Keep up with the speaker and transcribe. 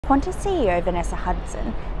Qantas CEO Vanessa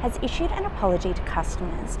Hudson has issued an apology to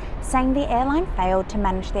customers, saying the airline failed to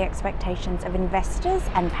manage the expectations of investors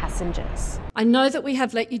and passengers. I know that we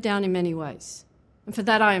have let you down in many ways, and for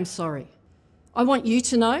that I am sorry. I want you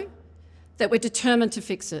to know that we're determined to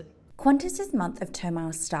fix it. Qantas's month of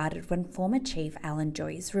turmoil started when former chief Alan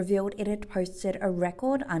Joyce revealed it had posted a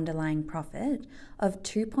record underlying profit of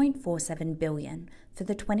 $2.47 billion for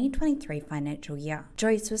the 2023 financial year.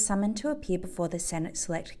 Joyce was summoned to appear before the Senate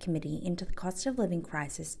Select Committee into the cost of living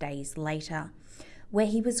crisis days later, where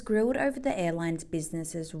he was grilled over the airline's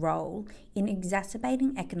business's role in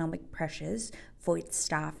exacerbating economic pressures for its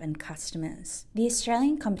staff and customers. The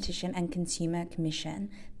Australian Competition and Consumer Commission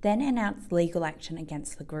then announced legal action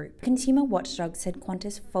against the group. Consumer watchdog said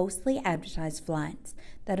Qantas falsely advertised flights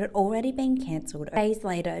that had already been cancelled. Days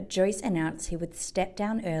later, Joyce announced he would step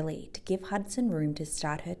down early to give Hudson room to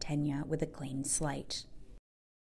start her tenure with a clean slate.